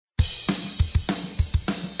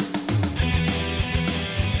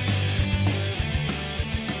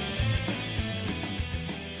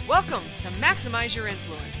Welcome to Maximize Your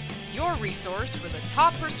Influence, your resource for the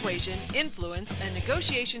top persuasion, influence, and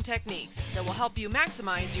negotiation techniques that will help you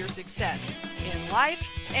maximize your success in life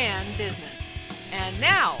and business. And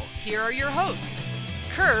now, here are your hosts,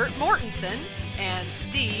 Kurt Mortensen and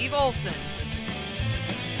Steve Olson.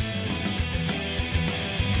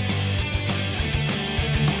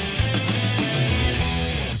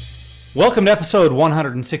 Welcome to episode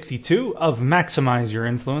 162 of Maximize Your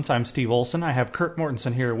Influence. I'm Steve Olson. I have Kurt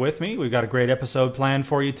Mortensen here with me. We've got a great episode planned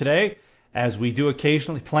for you today, as we do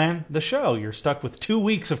occasionally plan the show. You're stuck with 2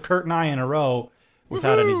 weeks of Kurt and I in a row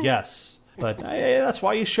without any guests. But that's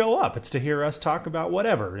why you show up. It's to hear us talk about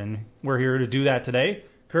whatever, and we're here to do that today.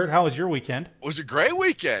 Kurt, how was your weekend? It was a great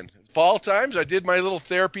weekend. Fall times, I did my little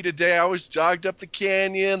therapy today. I was jogged up the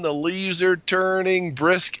canyon. The leaves are turning,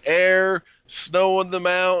 brisk air, snow in the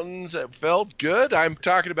mountains. It felt good. I'm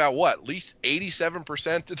talking about at least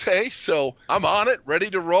 87% today. So I'm on it, ready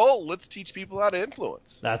to roll. Let's teach people how to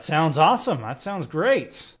influence. That sounds awesome. That sounds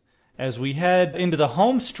great. As we head into the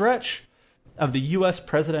home stretch of the U.S.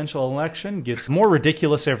 presidential election, gets more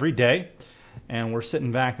ridiculous every day. And we're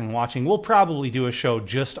sitting back and watching. We'll probably do a show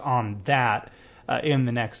just on that in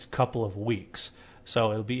the next couple of weeks.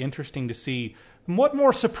 So it'll be interesting to see what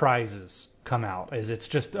more surprises come out, as it's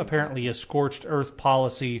just apparently a scorched earth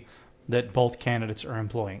policy that both candidates are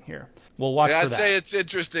employing here. We'll watch for that. I'd say it's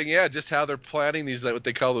interesting, just how they're planning these, what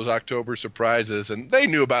they call those October surprises. And they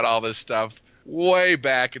knew about all this stuff way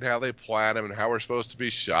back, and how they plan them, and how we're supposed to be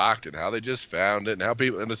shocked, and how they just found it, and how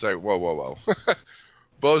people, and it's like, whoa.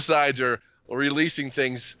 Both sides are releasing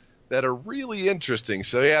things that are really interesting.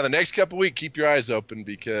 So the next couple of weeks, keep your eyes open,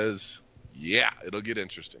 because it'll get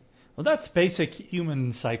interesting. Well, that's basic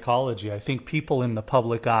human psychology. I think people in the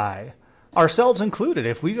public eye, ourselves included,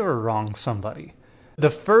 if we are wrong somebody, the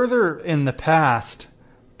further in the past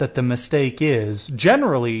that the mistake is,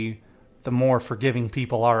 generally, the more forgiving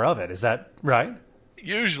people are of it. Is that right?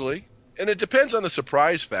 Usually. And it depends on the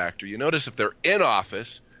surprise factor. You notice if they're in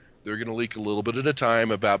office, they're going to leak a little bit at a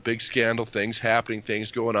time about big scandal things happening,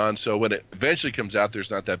 things going on. So when it eventually comes out,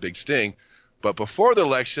 there's not that big sting. But before the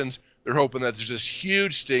elections, they're hoping that there's this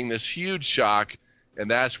huge sting, this huge shock, and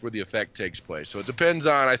that's where the effect takes place. So it depends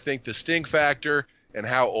on, I think, the sting factor and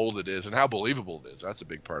how old it is and how believable it is. That's a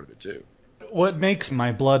big part of it, too. What makes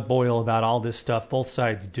my blood boil about all this stuff, both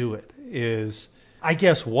sides do it, is, I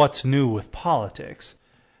guess, what's new with politics.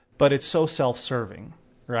 But it's so self-serving,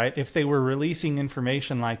 right? If they were releasing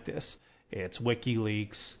information like this, it's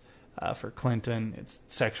WikiLeaks for Clinton, it's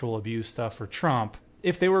sexual abuse stuff for Trump.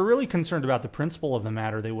 If they were really concerned about the principle of the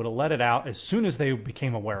matter, they would have let it out as soon as they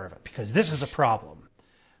became aware of it, because this is a problem.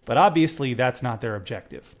 But obviously, that's not their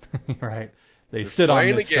objective, right? They sit on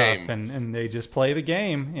this stuff and they just play the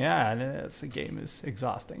game. Yeah, and the game is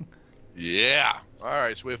exhausting. Yeah. All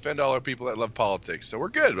right, so we offend all our people that love politics, so we're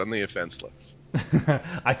good on the offense list.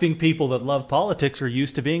 I think people that love politics are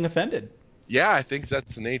used to being offended. Yeah, I think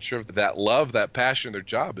that's the nature of that love, that passion in their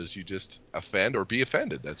job, is you just offend or be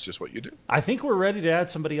offended. That's just what you do. I think we're ready to add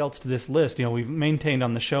somebody else to this list. We've maintained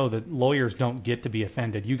on the show that lawyers don't get to be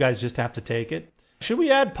offended. You guys just have to take it. Should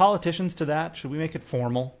we add politicians to that? Should we make it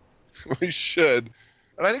formal? We should.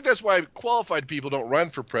 And I think that's why qualified people don't run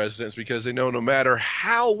for presidents, because they know no matter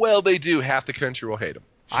how well they do, half the country will hate them.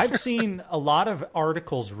 I've seen a lot of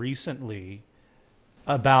articles recently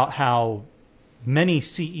about how many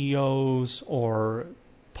CEOs or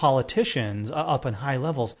politicians up in high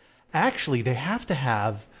levels, actually they have to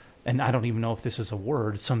have, and I don't even know if this is a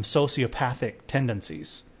word, some sociopathic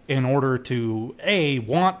tendencies in order to, A,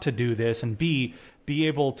 want to do this, and B, be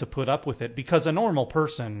able to put up with it, because a normal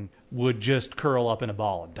person would just curl up in a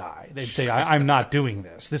ball and die. They'd say, I'm not doing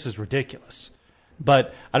this. This is ridiculous.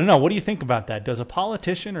 But I don't know. What do you think about that? Does a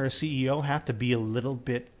politician or a CEO have to be a little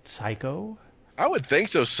bit psycho? I would think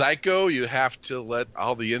so. Psycho, you have to let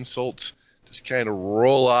all the insults just kind of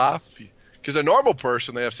roll off. Because a normal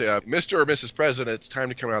person, they have to say, Mr. or Mrs. President, it's time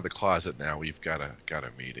to come out of the closet now. We've got a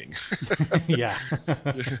meeting. Yeah.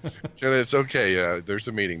 It's okay. There's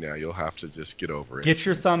a meeting now. You'll have to just get over it. Get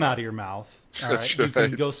your thumb out of your mouth. All That's right. right. You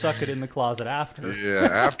can go suck it in the closet after. Yeah,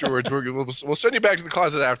 afterwards, we'll send you back to the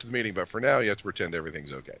closet after the meeting. But for now, you have to pretend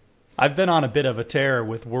everything's okay. I've been on a bit of a tear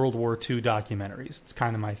with World War II documentaries. It's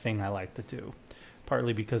kind of my thing I like to do,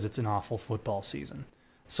 partly because it's an awful football season.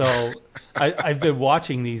 So I've been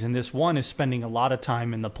watching these, and this one is spending a lot of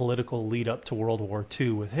time in the political lead up to World War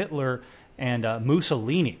II with Hitler and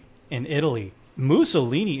Mussolini in Italy.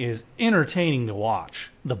 Mussolini is entertaining to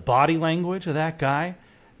watch. The body language of that guy, I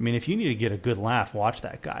mean, if you need to get a good laugh, watch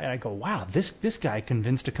that guy. And I go, wow, this guy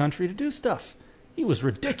convinced a country to do stuff. He was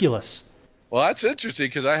ridiculous. Well, that's interesting,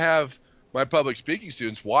 because I have my public speaking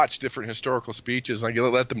students watch different historical speeches, and I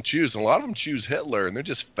let them choose. And a lot of them choose Hitler, and they're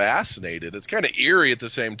just fascinated. It's kind of eerie at the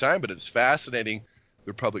same time, but it's fascinating.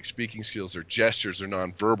 Their public speaking skills, their gestures, their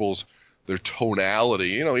nonverbals, their tonality.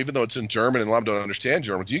 You know, even though it's in German and a lot of them don't understand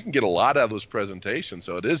German, you can get a lot out of those presentations.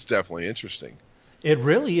 So it is definitely interesting. It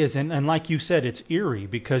really is. And like you said, it's eerie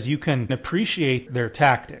because you can appreciate their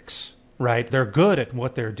tactics, right? They're good at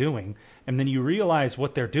what they're doing. And then you realize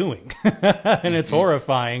what they're doing. And it's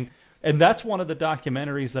horrifying. And that's one of the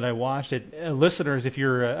documentaries that I watched. Listeners, if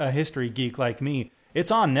you're a history geek like me,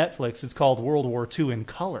 it's on Netflix. It's called World War II in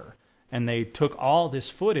Color. And they took all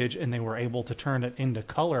this footage and they were able to turn it into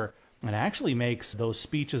color. And actually makes those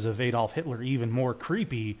speeches of Adolf Hitler even more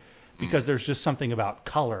creepy because there's just something about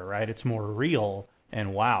color, right? It's more real.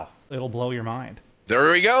 And wow, it'll blow your mind.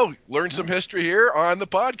 There we go. Learn some history here on the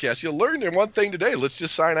podcast. You'll learn one thing today. Let's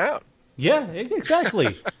just sign out. Yeah,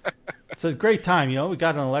 exactly. It's a great time. You know, we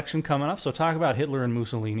got an election coming up, so talk about Hitler and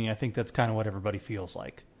Mussolini. I think that's kind of what everybody feels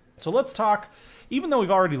like. So let's talk, even though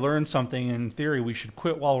we've already learned something, in theory we should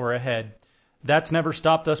quit while we're ahead. That's never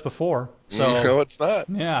stopped us before. So no, it's not.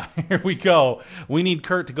 Yeah, here we go. We need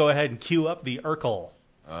Kurt to go ahead and cue up the Urkel.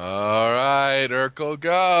 All right, Urkel,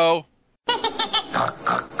 go.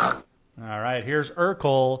 All right, here's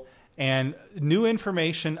Urkel and new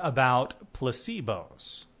information about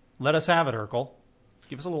placebos. Let us have it, Urkel.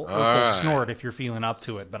 Give us a little Urkel snort if you're feeling up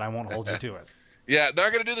to it, but I won't hold you to it. Yeah,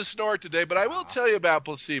 not going to do the snort today, but I will tell you about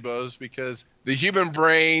placebos because the human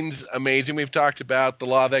brain's amazing. We've talked about the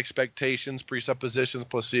law of expectations, presuppositions,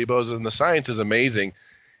 placebos, and the science is amazing.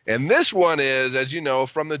 And this one is, as you know,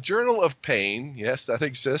 from the Journal of Pain. Yes, that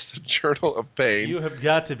exists, the Journal of Pain. You have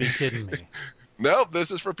got to be kidding me. No,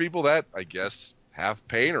 this is for people that, I guess, have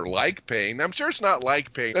pain or like pain. I'm sure it's not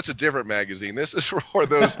like pain. That's a different magazine. This is for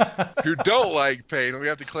those who don't like pain. We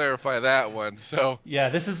have to clarify that one. So yeah,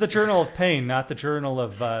 this is the Journal of Pain, not the Journal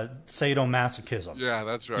of Sadomasochism. Yeah,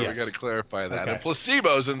 that's right. Yes. We got to clarify that. Okay. And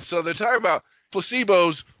placebos. And so they're talking about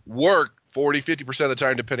placebos work 40, 50% of the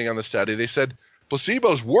time, depending on the study. They said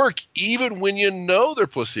placebos work even when you know they're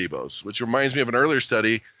placebos, which reminds me of an earlier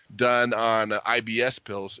study done on IBS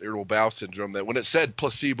pills, irritable bowel syndrome, that when it said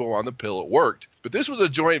placebo on the pill, it worked. But this was a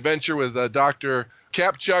joint venture with Dr.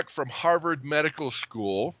 Kapchuk from Harvard Medical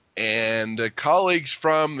School and colleagues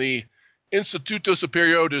from the Instituto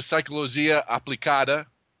Superior de Psicologia Aplicada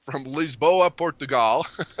from Lisboa, Portugal.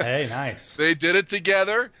 Hey, nice. They did it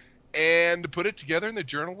together and put it together in the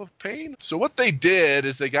Journal of Pain. So what they did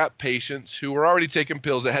is they got patients who were already taking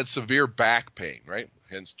pills that had severe back pain, right?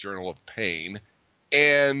 Hence Journal of Pain.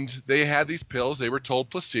 And they had these pills. They were told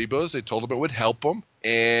placebos. They told them it would help them.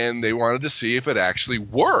 And they wanted to see if it actually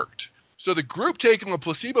worked. So the group taking the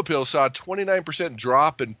placebo pill saw a 29%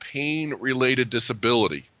 drop in pain-related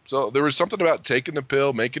disability. So there was something about taking the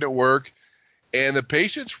pill, making it work. And the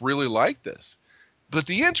patients really liked this. But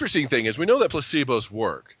the interesting thing is we know that placebos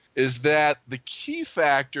work. Is that the key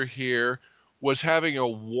factor here was having a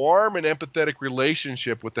warm and empathetic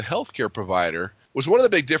relationship with the healthcare provider was one of the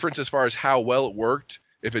big differences as far as how well it worked,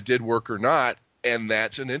 if it did work or not. And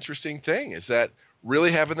that's an interesting thing, is that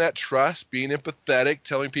really having that trust, being empathetic,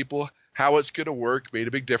 telling people how it's going to work made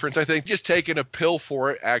a big difference. I think just taking a pill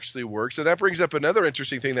for it actually works. And that brings up another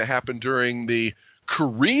interesting thing that happened during the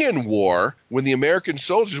Korean War when the American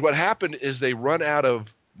soldiers, what happened is they run out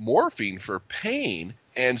of morphine for pain.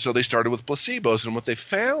 And so they started with placebos. And what they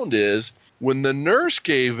found is when the nurse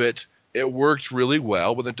gave it, it worked really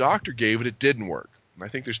well. When the doctor gave it, it didn't work. And I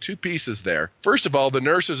think there's two pieces there. First of all, the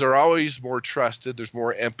nurses are always more trusted. There's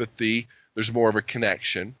more empathy. There's more of a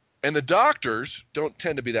connection. And the doctors don't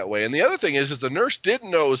tend to be that way. And the other thing is the nurse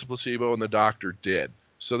didn't know it was a placebo and the doctor did.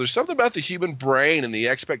 So there's something about the human brain and the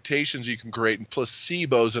expectations you can create in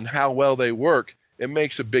placebos and how well they work. It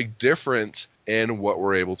makes a big difference in what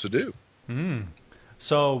we're able to do.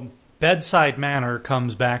 So bedside manner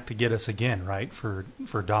comes back to get us again, right, for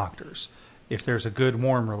doctors. If there's a good,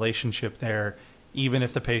 warm relationship there, even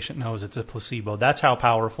if the patient knows it's a placebo, that's how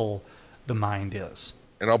powerful the mind is.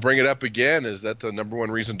 And I'll bring it up again, is that the number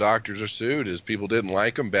one reason doctors are sued is people didn't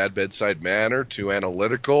like them, bad bedside manner, too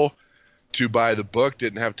analytical, too by the book,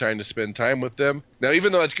 didn't have time to spend time with them. Now,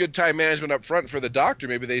 even though it's good time management up front for the doctor,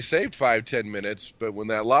 maybe they saved 5-10 minutes, but when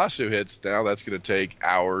that lawsuit hits, now that's going to take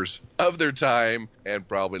hours of their time and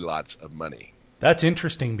probably lots of money. That's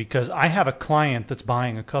interesting because I have a client that's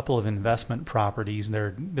buying a couple of investment properties.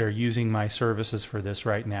 They're using my services for this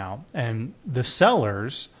right now. And the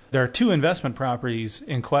sellers, there are 2 investment properties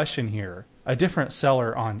in question here, a different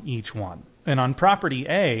seller on each one. And on property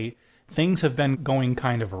A, things have been going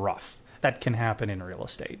kind of rough. That can happen in real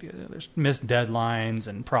estate. There's missed deadlines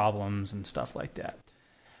and problems and stuff like that.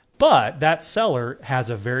 But that seller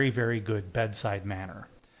has a very, very good bedside manner.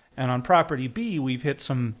 And on property B, we've hit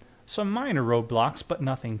some minor roadblocks, but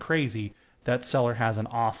nothing crazy. That seller has an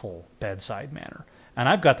awful bedside manner. And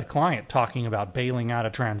I've got the client talking about bailing out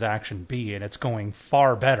of transaction B, and it's going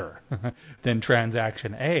far better than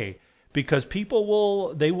transaction A, because people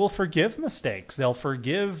will forgive mistakes. They'll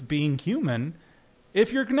forgive being human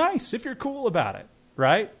if you're nice, if you're cool about it,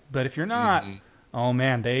 right? But if you're not, oh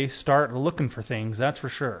man, they start looking for things, that's for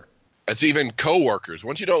sure. It's even coworkers.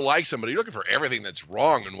 Once you don't like somebody, you're looking for everything that's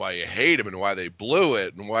wrong and why you hate them and why they blew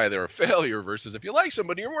it and why they're a failure, versus if you like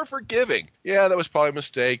somebody, you're more forgiving. Yeah, that was probably a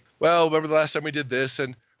mistake. Well, remember the last time we did this,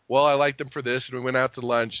 and well, I liked them for this, and we went out to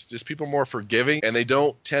lunch. Just people more forgiving, and they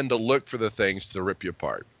don't tend to look for the things to rip you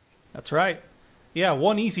apart. That's right. Yeah,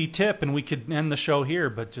 one easy tip, and we could end the show here,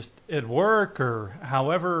 but just at work or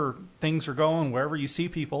however things are going, wherever you see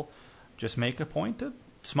people, just make a point to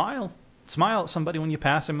smile. Smile at somebody when you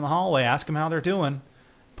pass them in the hallway. Ask them how they're doing.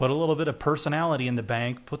 Put a little bit of personality in the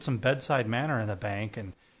bank. Put some bedside manner in the bank,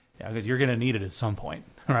 and because you're going to need it at some point,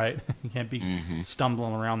 right? You can't be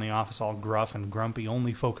stumbling around the office all gruff and grumpy,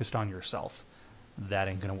 only focused on yourself. That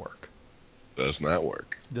ain't going to work. Does not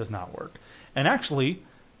work. Does not work. And actually,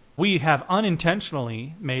 we have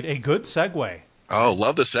unintentionally made a good segue. Oh,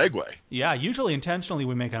 love the segue. Yeah, usually intentionally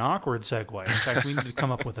we make an awkward segue. In fact, we need to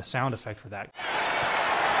come up with a sound effect for that.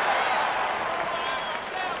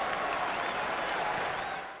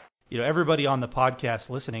 You know, everybody on the podcast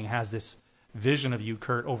listening has this vision of you,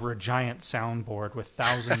 Kurt, over a giant soundboard with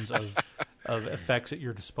thousands of effects at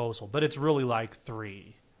your disposal. But it's really like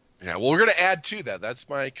 3. Yeah, well, we're going to add to that. That's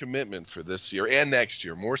my commitment for this year and next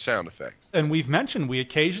year, more sound effects. And we've mentioned we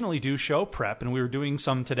occasionally do show prep, and we were doing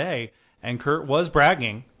some today, and Kurt was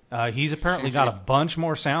bragging. He's apparently got a bunch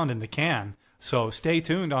more sound in the can. So stay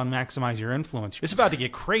tuned on Maximize Your Influence. It's about to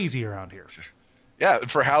get crazy around here. Yeah,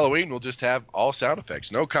 for Halloween, we'll just have all sound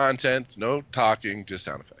effects. No content, no talking, just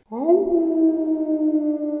sound effects.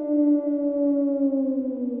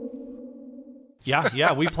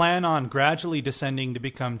 Yeah, we plan on gradually descending to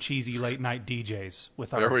become cheesy late-night DJs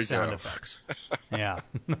with our sound effects. Yeah.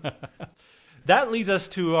 That leads us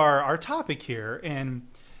to our topic here, and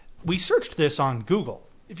we searched this on Google.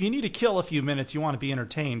 If you need to kill a few minutes, you want to be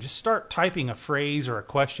entertained, just start typing a phrase or a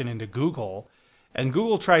question into Google, and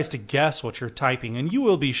Google tries to guess what you're typing, and you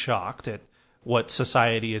will be shocked at what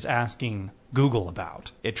society is asking Google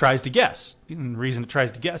about. It tries to guess. And the reason it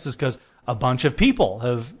tries to guess is because a bunch of people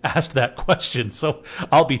have asked that question. So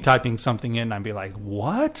I'll be typing something in, and I'll be like,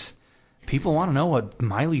 what? People want to know what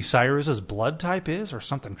Miley Cyrus's blood type is or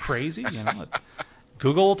something crazy? You know,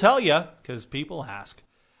 Google will tell you because people ask.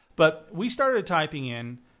 But we started typing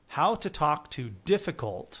in how to talk to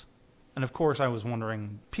difficult. And of course, I was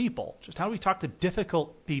wondering, people, just how do we talk to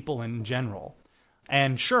difficult people in general?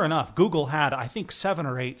 And sure enough, Google had, I think, 7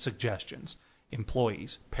 or 8 suggestions.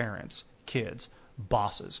 Employees, parents, kids,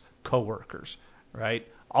 bosses, coworkers, right?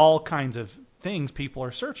 All kinds of things people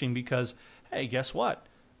are searching because, hey, guess what?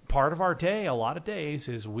 Part of our day, a lot of days,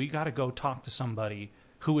 is we got to go talk to somebody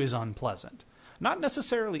who is unpleasant. Not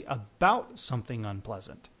necessarily about something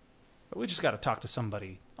unpleasant, but we just got to talk to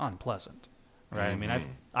somebody unpleasant. Right. I mean,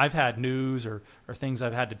 I've had news or things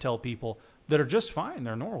I've had to tell people that are just fine.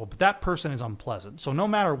 They're normal. But that person is unpleasant. So no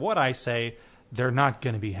matter what I say, they're not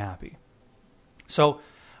going to be happy. So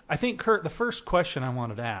I think, Kurt, the first question I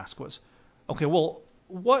wanted to ask was, okay, well,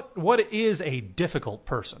 what is a difficult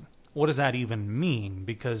person? What does that even mean?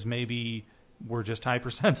 Because maybe we're just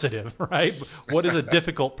hypersensitive, right? What is a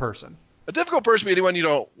difficult person? A difficult person would be anyone you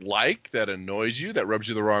don't like, that annoys you, that rubs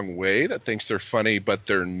you the wrong way, that thinks they're funny but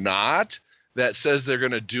they're not, that says they're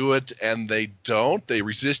going to do it and they don't. They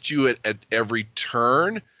resist you at every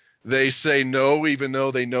turn. They say no even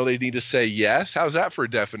though they know they need to say yes. How's that for a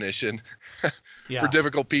definition? For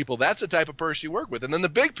difficult people? That's the type of person you work with. And then the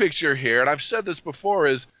big picture here, and I've said this before,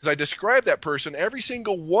 is as I describe that person, every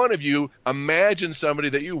single one of you imagine somebody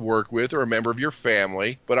that you work with or a member of your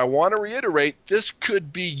family. But I want to reiterate, this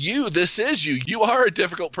could be you. This is you. You are a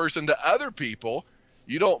difficult person to other people.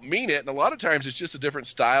 You don't mean it, and a lot of times it's just a different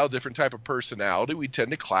style, different type of personality. We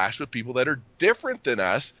tend to clash with people that are different than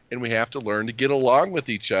us, and we have to learn to get along with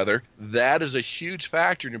each other. That is a huge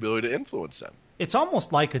factor in your ability to influence them. It's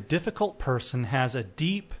almost like a difficult person has a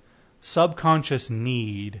deep subconscious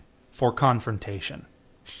need for confrontation,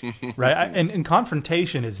 right? And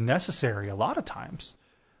confrontation is necessary a lot of times,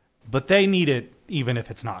 but they need it even if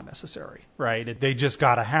it's not necessary, right? They just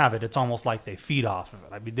got to have it. It's almost like they feed off of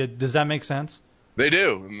it. I mean, does that make sense? They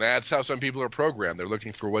do, and that's how some people are programmed. They're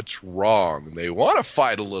looking for what's wrong, and they want to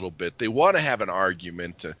fight a little bit. They want to have an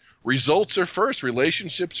argument. Results are first.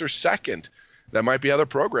 Relationships are second. that might be how they're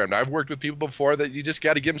programmed. I've worked with people before that you just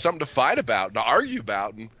got to give them something to fight about and to argue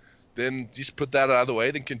about, and then just put that out of the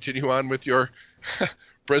way, then continue on with your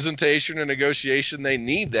presentation and negotiation. They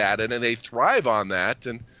need that, and then they thrive on that,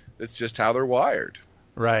 and it's just how they're wired.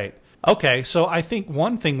 Right. Okay, so I think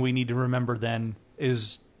one thing we need to remember then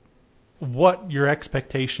is what your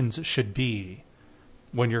expectations should be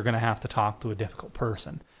when you're going to have to talk to a difficult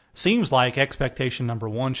person. Seems like expectation number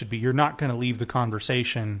one should be you're not going to leave the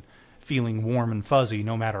conversation feeling warm and fuzzy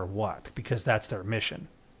no matter what, because that's their mission.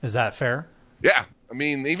 Is that fair? Yeah. I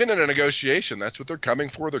mean, even in a negotiation, that's what they're coming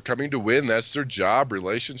for. They're coming to win. That's their job.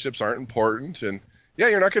 Relationships aren't important. And yeah,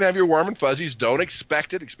 you're not going to have your warm and fuzzies. Don't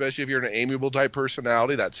expect it, especially if you're an amiable type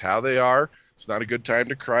personality. That's how they are. It's not a good time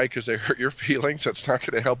to cry because they hurt your feelings. That's not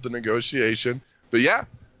going to help the negotiation. But yeah,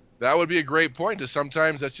 that would be a great point. Is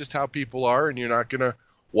sometimes that's just how people are, and you're not going to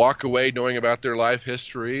walk away knowing about their life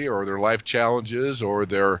history or their life challenges or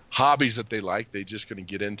their hobbies that they like. They're just going to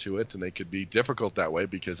get into it, and they could be difficult that way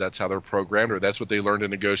because that's how they're programmed, or that's what they learned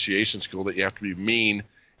in negotiation school, that you have to be mean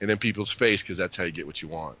and in people's face because that's how you get what you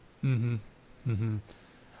want. Mm-hmm. Mm-hmm.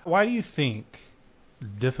 Why do you think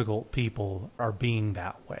difficult people are being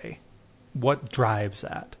that way? What drives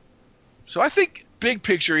that? So I think big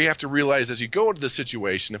picture, you have to realize as you go into the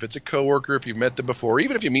situation, if it's a coworker, if you've met them before,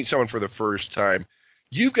 even if you meet someone for the first time,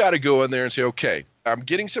 you've got to go in there and say, okay, I'm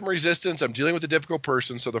getting some resistance. I'm dealing with a difficult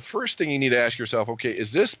person. So the first thing you need to ask yourself, okay,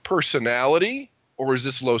 is this personality or is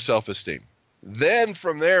this low self-esteem? Then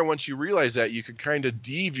from there, once you realize that, you can kind of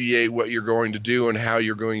deviate what you're going to do and how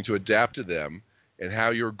you're going to adapt to them and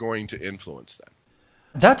how you're going to influence them.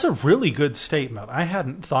 That's a really good statement. I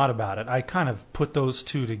hadn't thought about it. I kind of put those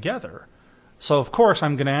two together. So, of course,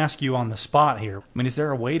 I'm going to ask you on the spot here. I mean, is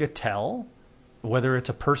there a way to tell whether it's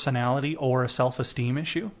a personality or a self-esteem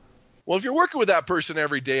issue? Well, if you're working with that person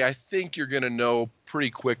every day, I think you're going to know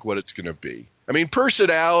pretty quick what it's going to be. I mean,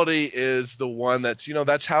 personality is the one that's,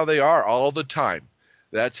 that's how they are all the time.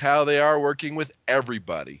 That's how they are working with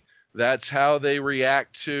everybody. That's how they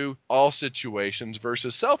react to all situations,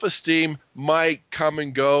 versus self-esteem might come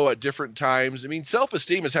and go at different times. I mean,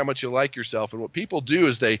 self-esteem is how much you like yourself. And what people do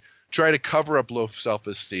is they try to cover up low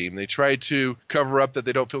self-esteem. They try to cover up that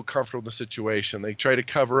they don't feel comfortable in the situation. They try to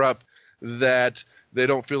cover up that they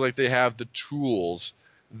don't feel like they have the tools.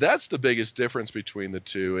 That's the biggest difference between the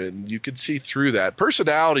two, and you can see through that.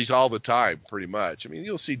 Personalities all the time, pretty much. I mean,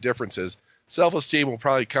 you'll see differences. Self-esteem will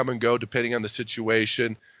probably come and go depending on the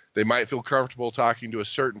situation. They might feel comfortable talking to a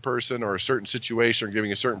certain person or a certain situation or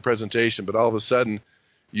giving a certain presentation, but all of a sudden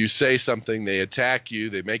you say something, they attack you,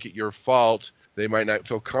 they make it your fault, they might not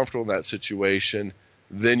feel comfortable in that situation,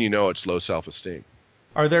 then you know it's low self-esteem.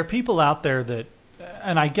 Are there people out there that,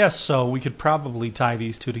 and I guess so, we could probably tie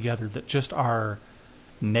these two together, that just are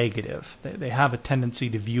negative? They have a tendency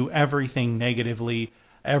to view everything negatively.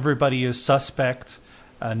 Everybody is suspect.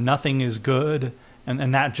 Nothing is good.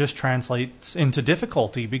 And that just translates into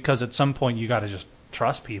difficulty because at some point you got to just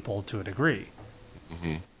trust people to a degree.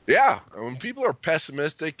 Mm-hmm. Yeah. When people are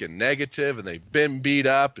pessimistic and negative and they've been beat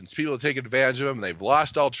up and people have taken advantage of them and they've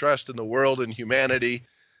lost all trust in the world and humanity,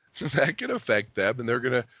 that can affect them. And they're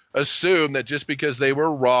going to assume that just because they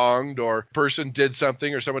were wronged or a person did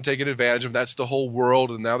something or someone taking advantage of them, that's the whole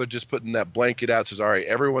world. And now they're just putting that blanket out. Says, all right,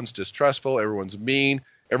 everyone's distrustful. Everyone's mean.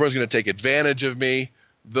 Everyone's going to take advantage of me.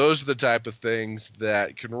 Those are the type of things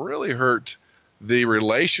that can really hurt the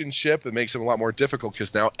relationship. It makes them a lot more difficult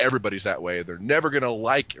because now everybody's that way. They're never going to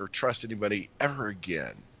like or trust anybody ever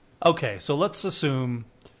again. Okay, so let's assume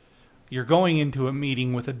you're going into a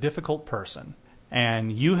meeting with a difficult person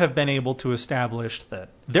and you have been able to establish that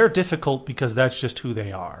they're difficult because that's just who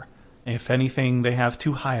they are. If anything, they have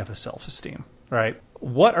too high of a self-esteem, right?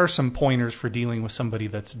 What are some pointers for dealing with somebody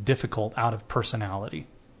that's difficult out of personality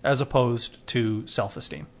as opposed to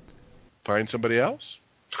self-esteem? Find somebody else.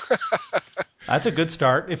 That's a good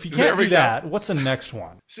start. If you can't do that, what's the next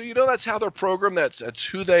one? So, that's how they're programmed. That's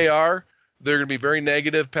who they are. They're going to be very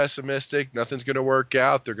negative, pessimistic. Nothing's going to work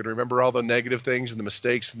out. They're going to remember all the negative things and the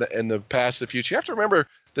mistakes in the past, the future. You have to remember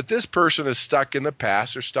that this person is stuck in the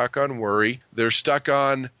past. They're stuck on worry. They're stuck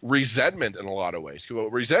on resentment in a lot of ways.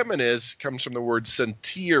 What resentment comes from the word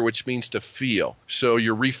sentir, which means to feel. So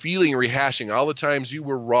you're refeeling, rehashing all the times you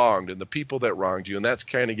were wronged and the people that wronged you, and that's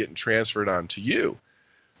kind of getting transferred onto you.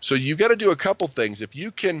 So you've got to do a couple things. If you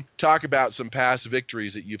can talk about some past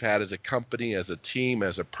victories that you've had as a company, as a team,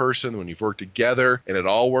 as a person, when you've worked together and it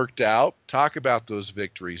all worked out, talk about those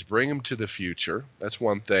victories. Bring them to the future. That's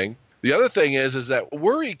one thing. The other thing is that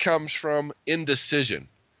worry comes from indecision,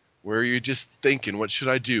 where you're just thinking, what should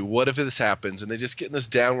I do? What if this happens? And they just get in this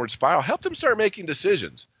downward spiral. Help them start making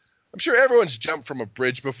decisions. I'm sure everyone's jumped from a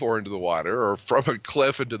bridge before into the water or from a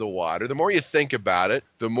cliff into the water. The more you think about it,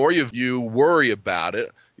 the more you worry about it,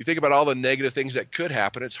 you think about all the negative things that could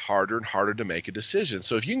happen, it's harder and harder to make a decision.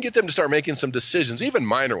 So if you can get them to start making some decisions, even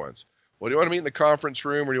minor ones. Well, do you want to meet in the conference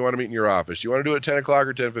room or do you want to meet in your office? Do you want to do it at 10 o'clock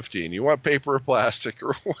or 10:15? You want paper or plastic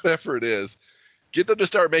or whatever it is. Get them to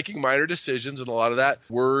start making minor decisions, and a lot of that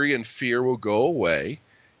worry and fear will go away.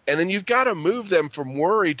 And then you've got to move them from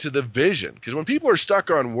worry to the vision. Because when people are stuck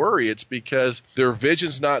on worry, it's because their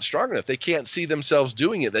vision's not strong enough. They can't see themselves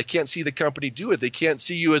doing it. They can't see the company do it. They can't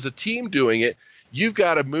see you as a team doing it. You've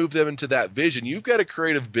got to move them into that vision. You've got to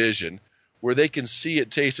create a vision where they can see it,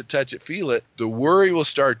 taste it, touch it, feel it. The worry will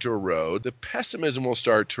start to erode. The pessimism will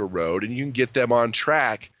start to erode, and you can get them on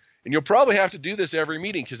track. And you'll probably have to do this every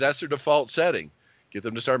meeting because that's their default setting. Get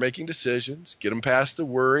them to start making decisions, get them past the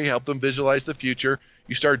worry, help them visualize the future.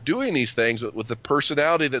 You start doing these things with a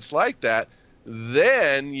personality that's like that,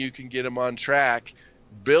 then you can get them on track,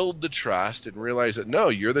 build the trust, and realize that, no,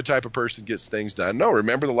 you're the type of person that gets things done. No,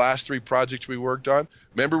 remember the last 3 projects we worked on?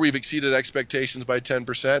 Remember we've exceeded expectations by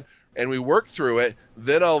 10%, and we worked through it.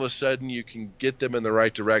 Then all of a sudden you can get them in the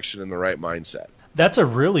right direction and the right mindset. That's a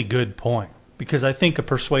really good point, because I think a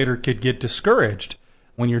persuader could get discouraged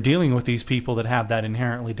when you're dealing with these people that have that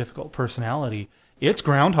inherently difficult personality. It's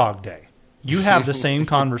Groundhog Day. You have the same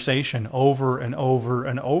conversation over and over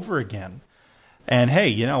and over again. And hey,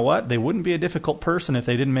 you know what? They wouldn't be a difficult person if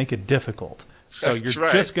they didn't make it difficult. So That's you're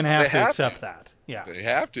right. just going to have to accept to. that. Yeah. They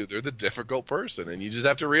have to. They're the difficult person. And you just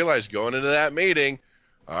have to realize going into that meeting,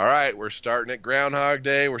 all right, we're starting at Groundhog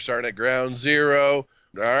Day. We're starting at ground zero.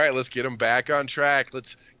 All right, let's get them back on track.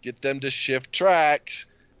 Let's get them to shift tracks.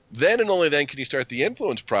 Then and only then can you start the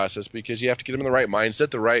influence process, because you have to get them in the right mindset,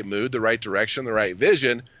 the right mood, the right direction, the right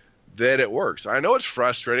vision. Then it works. I know it's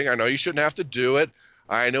frustrating. I know you shouldn't have to do it.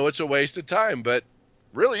 I know it's a waste of time, but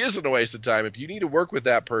really isn't a waste of time. If you need to work with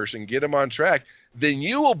that person, get them on track, then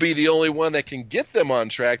you will be the only one that can get them on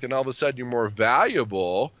track. Then all of a sudden you're more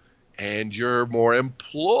valuable and you're more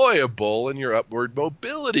employable and your upward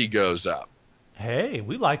mobility goes up. Hey,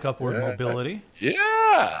 we like upward mobility.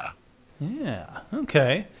 Yeah. Yeah.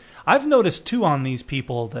 Okay. I've noticed too on these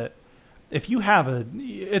people that if you have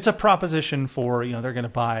it's a proposition for, they're going to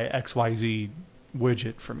buy XYZ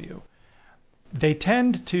widget from you. They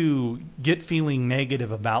tend to get feeling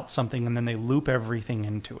negative about something and then they loop everything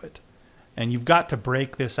into it. And you've got to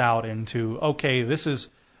break this out into, okay, this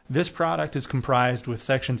product is comprised with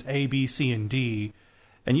sections A, B, C, and D,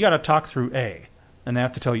 and you got to talk through A. And they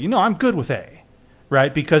have to tell you, I'm good with A,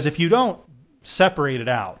 right? Because if you don't separate it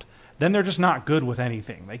out, then they're just not good with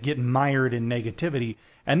anything. They get mired in negativity,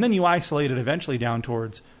 and then you isolate it eventually down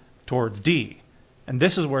towards D. And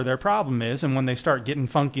this is where their problem is, and when they start getting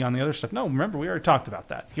funky on the other stuff, no, remember, we already talked about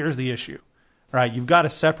that. Here's the issue, right? You've got to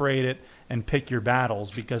separate it and pick your battles,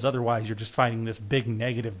 because otherwise you're just fighting this big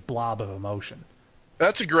negative blob of emotion.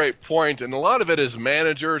 That's a great point, and a lot of it is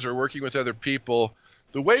managers or working with other people.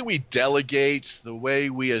 The way we delegate, the way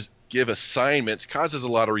we give assignments causes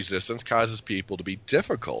a lot of resistance, causes people to be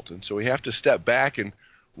difficult. And so we have to step back and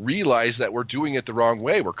realize that we're doing it the wrong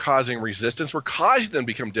way. We're causing resistance. We're causing them to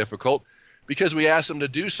become difficult because we asked them to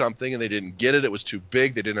do something and they didn't get it. It was too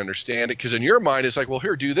big. They didn't understand it. Because in your mind, it's like, well,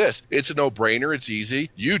 here, do this. It's a no-brainer. It's easy.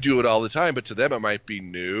 You do it all the time. But to them, it might be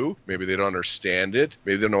new. Maybe they don't understand it.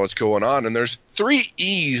 Maybe they don't know what's going on. And there's 3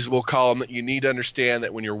 E's, we'll call them, that you need to understand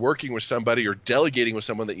that when you're working with somebody or delegating with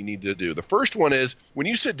someone that you need to do. The first one is when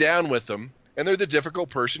you sit down with them and they're the difficult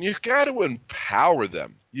person, you've got to empower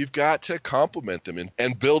them. You've got to compliment them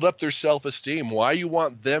and build up their self-esteem, why you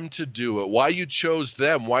want them to do it, why you chose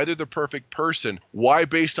them, why they're the perfect person, why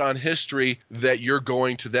based on history that you're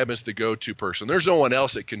going to them as the go-to person. There's no one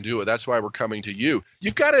else that can do it. That's why we're coming to you.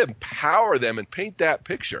 You've got to empower them and paint that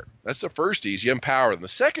picture. That's the first E, you empower them. The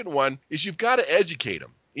second one is you've got to educate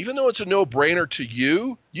them. Even though it's a no-brainer to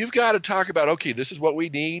you, you've got to talk about, okay, this is what we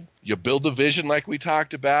need. You build the vision like we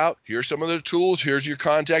talked about. Here's some of the tools. Here's your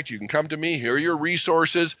contact. You can come to me. Here are your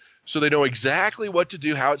resources. So they know exactly what to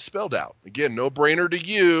do, how it's spelled out. Again, no-brainer to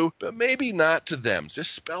you, but maybe not to them.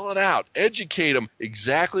 Just spell it out. Educate them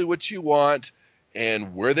exactly what you want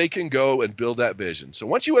and where they can go and build that vision. So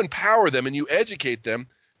once you empower them and you educate them,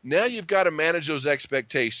 now you've got to manage those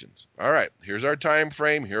expectations. All right, here's our time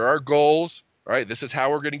frame. Here are our goals. All right, this is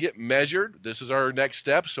how we're going to get measured. This is our next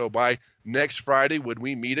step. So by next Friday, when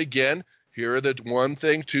we meet again, here are the 1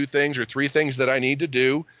 thing, 2 things, or 3 things that I need to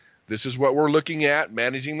do. This is what we're looking at,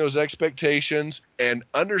 managing those expectations and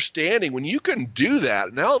understanding when you can do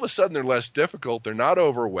that, now all of a sudden they're less difficult. They're not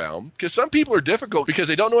overwhelmed, because some people are difficult because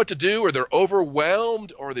they don't know what to do, or they're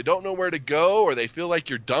overwhelmed, or they don't know where to go, or they feel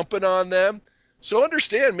like you're dumping on them. So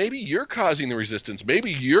understand, maybe you're causing the resistance.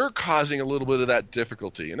 Maybe you're causing a little bit of that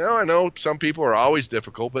difficulty. You know, I know some people are always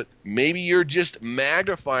difficult, but maybe you're just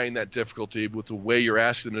magnifying that difficulty with the way you're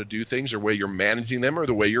asking them to do things, or the way you're managing them, or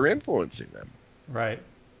the way you're influencing them. Right,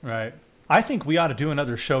 right. I think we ought to do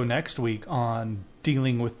another show next week on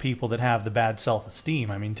dealing with people that have the bad self-esteem.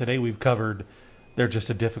 I mean, today we've covered they're just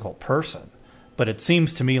a difficult person. But it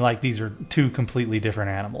seems to me like these are two completely different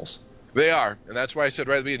animals. They are, and that's why I said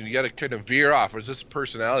right at the beginning, you got to kind of veer off. Is this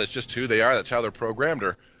personality? It's just who they are. That's how they're programmed.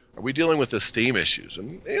 Or are we dealing with esteem issues?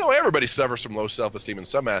 And, you know, everybody suffers from low self-esteem in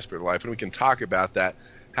some aspect of life, and we can talk about that,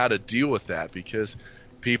 how to deal with that, because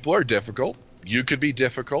people are difficult. You could be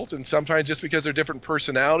difficult, and sometimes just because they're different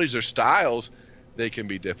personalities or styles, they can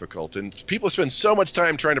be difficult. And people spend so much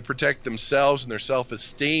time trying to protect themselves and their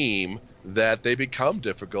self-esteem that they become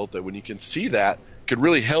difficult, that when you can see that, could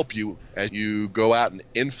really help you as you go out and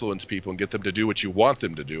influence people and get them to do what you want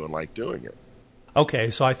them to do and like doing it.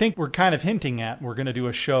 Okay, so I think we're kind of hinting at we're going to do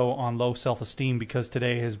a show on low self-esteem, because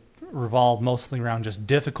today has revolved mostly around just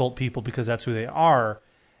difficult people because that's who they are.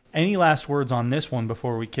 Any last words on this one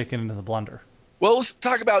before we kick it into the blender? Well, let's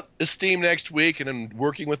talk about esteem next week and then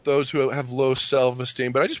working with those who have low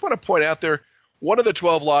self-esteem. But I just want to point out there, one of the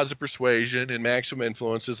 12 laws of persuasion and maximum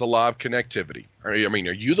influence is the law of connectivity. Are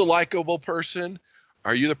you the likable person?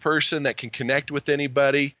 Are you the person that can connect with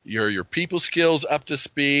anybody? Your people skills up to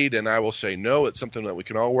speed? And I will say no, it's something that we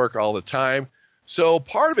can all work all the time. So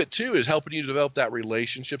part of it, too, is helping you develop that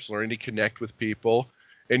relationships, learning to connect with people.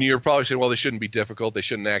 And you're probably saying, well, they shouldn't be difficult. They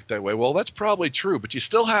shouldn't act that way. Well, that's probably true, but you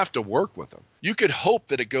still have to work with them. You could hope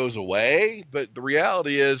that it goes away, but the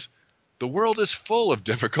reality is the world is full of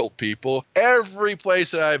difficult people. Every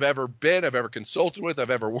place that I've ever been, I've ever consulted with, I've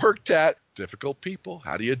ever worked at, difficult people.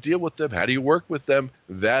 How do you deal with them? How do you work with them?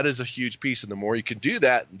 That is a huge piece. And the more you can do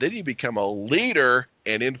that, then you become a leader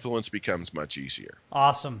and influence becomes much easier.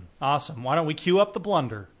 Awesome. Awesome. Why don't we cue up the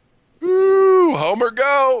blunder? Ooh, Homer,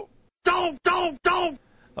 go! Go!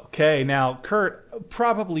 Okay, now, Kurt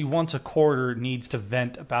probably once a quarter needs to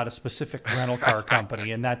vent about a specific rental car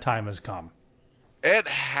company, and that time has come. It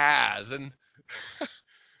has. And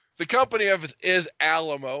the company is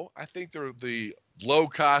Alamo. I think they're the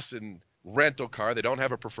low-cost and rental car. They don't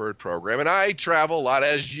have a preferred program. And I travel a lot,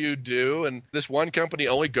 as you do, and this one company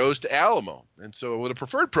only goes to Alamo. And so what a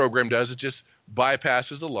preferred program does, it just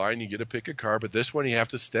bypasses the line. You get to pick a car, but this one you have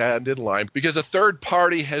to stand in line because a third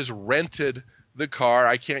party has rented the car.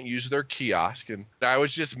 I can't use their kiosk. And I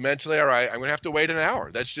was just mentally, all right, I'm going to have to wait an hour.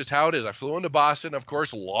 That's just how it is. I flew into Boston, of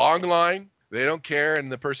course, long line. They don't care. And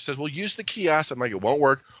the person says, well, use the kiosk. I'm like, it won't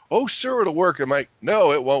work. Oh, sure, it'll work. I'm like,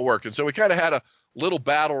 no, it won't work. And so we kind of had a little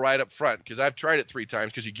battle right up front because I've tried it 3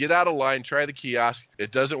 times because you get out of line, try the kiosk,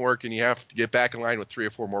 it doesn't work, and you have to get back in line with 3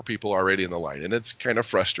 or 4 more people already in the line. And it's kind of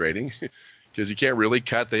frustrating because you can't really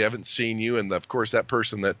cut. They haven't seen you. And, of course, that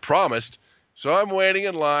person that promised. So I'm waiting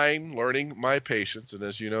in line, learning my patience. And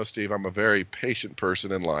as you know, Steve, I'm a very patient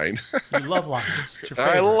person in line. You love lines. It's your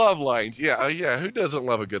favorite. I love lines. Yeah. Who doesn't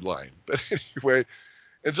love a good line? But anyway,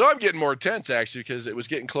 and so I'm getting more tense, actually, because it was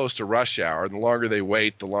getting close to rush hour. And the longer they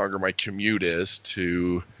wait, the longer my commute is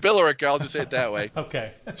to Billerica. I'll just say it that way.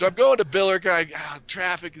 Okay. So I'm going to Billerica.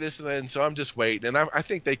 Traffic, this and that. And so I'm just waiting. And I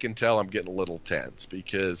think they can tell I'm getting a little tense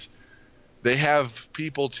because they have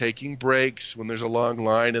people taking breaks when there's a long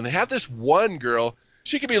line. And they have this one girl.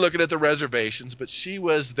 She could be looking at the reservations, but she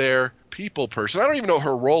was their people person. I don't even know what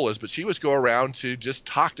her role is, but she was go around to just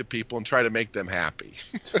talk to people and try to make them happy.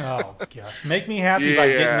 Oh, gosh. Make me happy by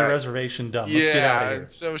getting the reservation done. Let's get out of here.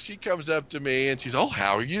 So she comes up to me, and she's, oh,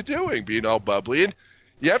 how are you doing? Being all bubbly. And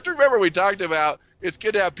you have to remember we talked about it's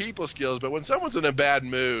good to have people skills, but when someone's in a bad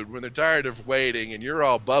mood, when they're tired of waiting and you're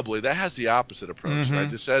all bubbly, that has the opposite approach. Mm-hmm. And I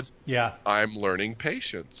just said, yeah, I'm learning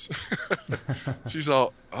patience. She's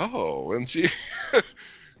all, oh, and she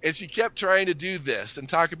kept trying to do this and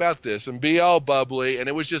talk about this and be all bubbly, and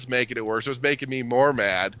it was just making it worse. It was making me more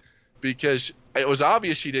mad because it was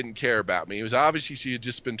obvious she didn't care about me. It was obvious she had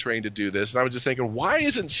just been trained to do this, and I was just thinking, why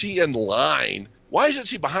isn't she in line? Why isn't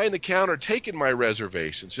she behind the counter taking my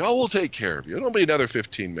reservations? Oh, we'll take care of you. It'll be another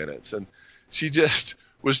 15 minutes. And she just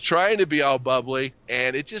was trying to be all bubbly,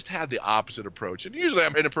 and it just had the opposite approach. And usually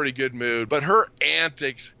I'm in a pretty good mood, but her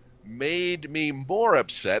antics made me more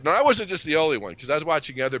upset. And I wasn't just the only one because I was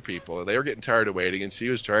watching other people, and they were getting tired of waiting, and she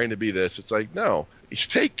was trying to be this. It's like, no,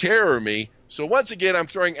 take care of me. So once again, I'm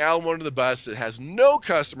throwing Alamo under the bus. It has no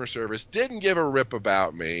customer service, didn't give a rip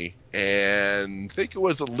about me, and I think it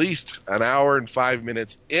was at least an hour and 5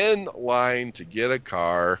 minutes in line to get a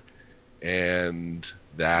car, and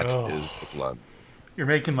that is the blunt. You're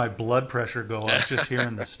making my blood pressure go up just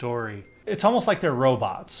hearing the story. It's almost like they're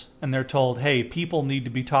robots, and they're told, hey, people need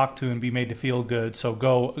to be talked to and be made to feel good, so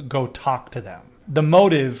go talk to them. The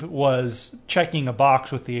motive was checking a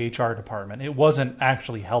box with the HR department. It wasn't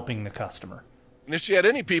actually helping the customer. And if she had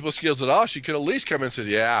any people skills at all, she could at least come in and say,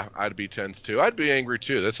 yeah, I'd be tense too. I'd be angry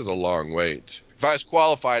too. This is a long wait. If I was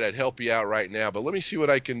qualified, I'd help you out right now, but let me see what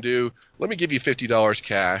I can do. Let me give you $50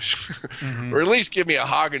 cash, or at least give me a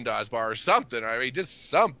Haagen-Dazs bar or something. I mean, just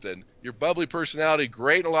something. Your bubbly personality,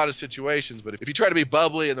 great in a lot of situations, but if you try to be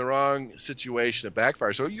bubbly in the wrong situation, it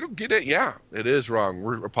backfires. So you get it. Yeah, it is wrong.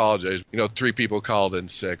 We apologize. 3 people called in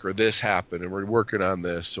sick, or this happened, and we're working on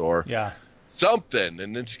this, or something,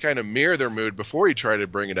 and then just kind of mirror their mood before you try to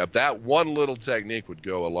bring it up. That one little technique would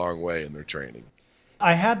go a long way in their training.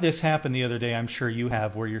 I had this happen the other day, I'm sure you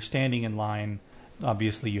have, where you're standing in line.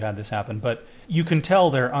 Obviously, you had this happen, but you can tell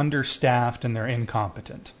they're understaffed and they're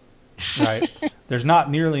incompetent, right? There's not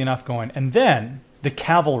nearly enough going. And then the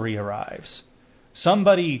cavalry arrives.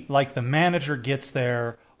 Somebody like the manager gets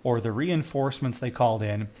there, or the reinforcements they called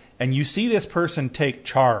in, and you see this person take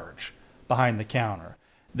charge behind the counter.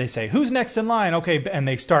 They say, who's next in line? Okay, and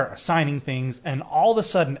they start assigning things, and all of a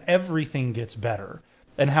sudden, everything gets better.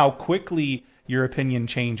 And how quickly your opinion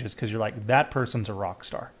changes, because you're like, that person's a rock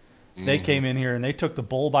star. They came in here and they took the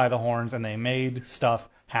bull by the horns and they made stuff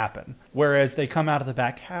happen. Whereas they come out of the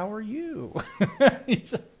back, how are you?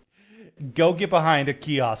 Go get behind a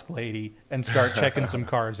kiosk lady and start checking some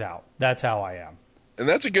cars out. That's how I am. And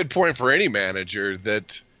that's a good point for any manager,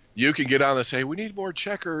 that you can get on and say, we need more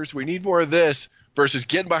checkers, we need more of this, versus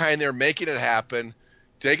getting behind there, making it happen.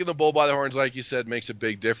 Taking the bull by the horns, like you said, makes a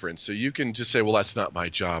big difference. So you can just say, well, that's not my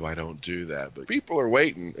job. I don't do that. But people are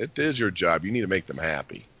waiting. It is your job. You need to make them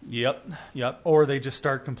happy. Yep. Or they just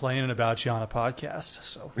start complaining about you on a podcast.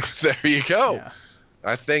 So there you go. Yeah.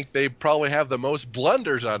 I think they probably have the most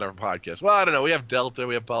blunders on our podcast. Well, I don't know. We have Delta.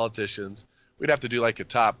 We have politicians. We'd have to do like a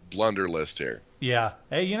top blunder list here. Yeah.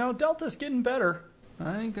 Hey, Delta's getting better.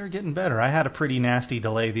 I think they're getting better. I had a pretty nasty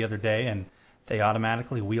delay the other day, and they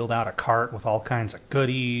automatically wheeled out a cart with all kinds of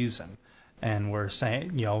goodies, and we're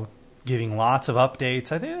saying, giving lots of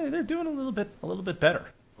updates. I think they're doing a little bit better.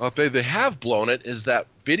 Well, if they have blown it, is that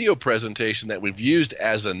video presentation that we've used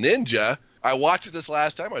as a ninja. I watched it this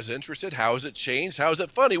last time. I was interested. How has it changed? How is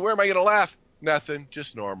it funny? Where am I going to laugh? Nothing.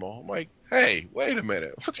 Just normal. I'm like, hey, wait a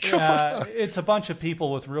minute. What's going on? It's a bunch of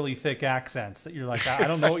people with really thick accents that you're like, I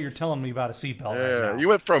don't know what you're telling me about a seatbelt right now. You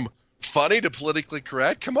went from funny to politically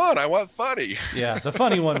correct? Come on, I want funny. Yeah, the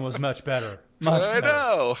funny one was much better. I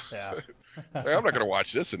know. Yeah. I'm not going to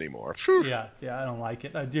watch this anymore. Yeah, I don't like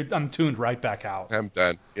it. I'm tuned right back out. I'm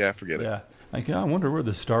done. Yeah, forget it. Yeah. Like, I wonder where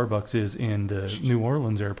the Starbucks is in the New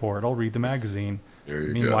Orleans airport. I'll read the magazine. There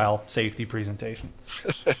you Meanwhile, safety presentation.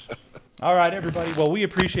 All right, everybody. Well, we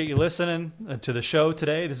appreciate you listening to the show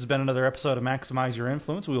today. This has been another episode of Maximize Your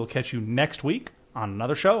Influence. We will catch you next week on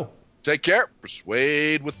another show. Take care.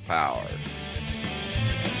 Persuade with power.